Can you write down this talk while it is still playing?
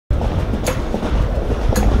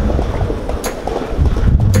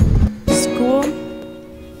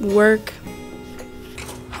Work,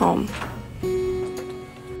 home.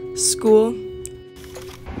 School,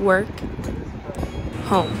 work,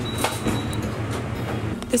 home.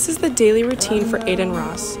 This is the daily routine for Aidan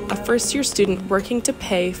Ross, a first-year student working to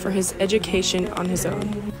pay for his education on his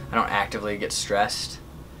own. I don't actively get stressed,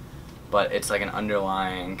 but it's like an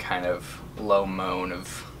underlying kind of low moan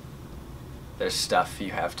of there's stuff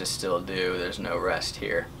you have to still do, there's no rest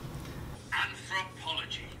here.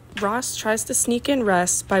 Ross tries to sneak in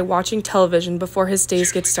rest by watching television before his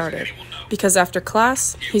days get started, because after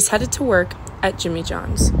class, he's headed to work at Jimmy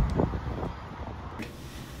John's.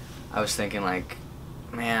 I was thinking like,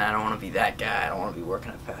 man, I don't want to be that guy, I don't want to be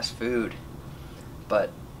working at fast food.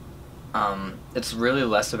 But it's really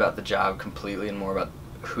less about the job completely and more about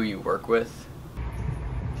who you work with.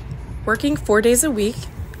 Working 4 days a week,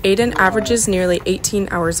 Aidan averages nearly 18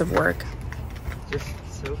 hours of work.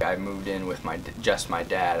 I moved in with just my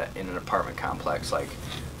dad in an apartment complex like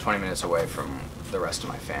 20 minutes away from the rest of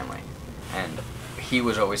my family. And he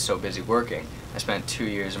was always so busy working. I spent 2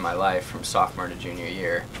 years of my life from sophomore to junior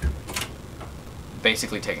year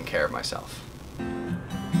basically taking care of myself.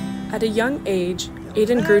 At a young age,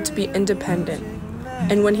 Aidan grew to be independent,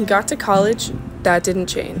 and when he got to college, that didn't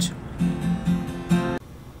change.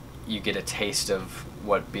 You get a taste of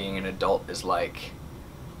what being an adult is like,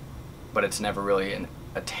 but it's never really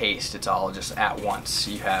a taste, it's all just at once.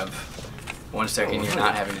 You have 1 second you're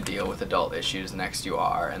not having to deal with adult issues, next you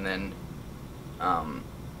are, and then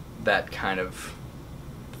that kind of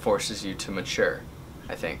forces you to mature,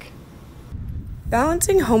 I think.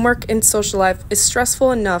 Balancing homework and social life is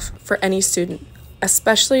stressful enough for any student,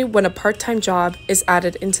 especially when a part-time job is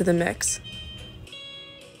added into the mix.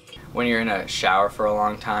 When you're in a shower for a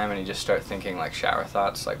long time and you just start thinking like shower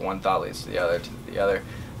thoughts, like one thought leads to the other,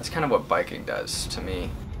 that's kind of what biking does to me.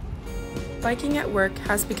 Biking at work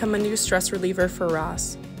has become a new stress reliever for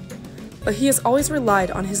Ross, but he has always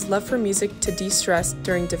relied on his love for music to de-stress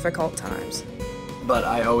during difficult times. But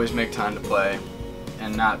I always make time to play,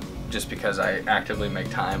 and not just because I actively make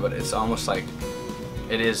time, but it's almost like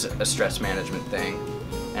it is a stress management thing,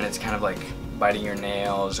 and it's kind of like biting your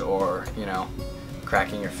nails or, you know,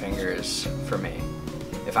 cracking your fingers for me.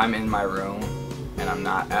 If I'm in my room and I'm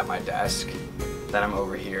not at my desk, then I'm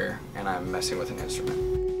over here and I'm messing with an instrument.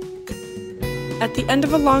 At the end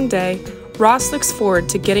of a long day, Ross looks forward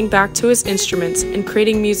to getting back to his instruments and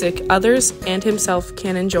creating music others and himself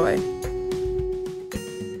can enjoy.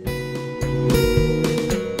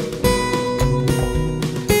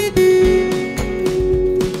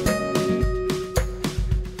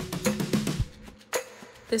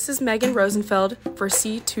 This is Meagan Rosenfeld for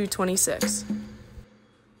C226.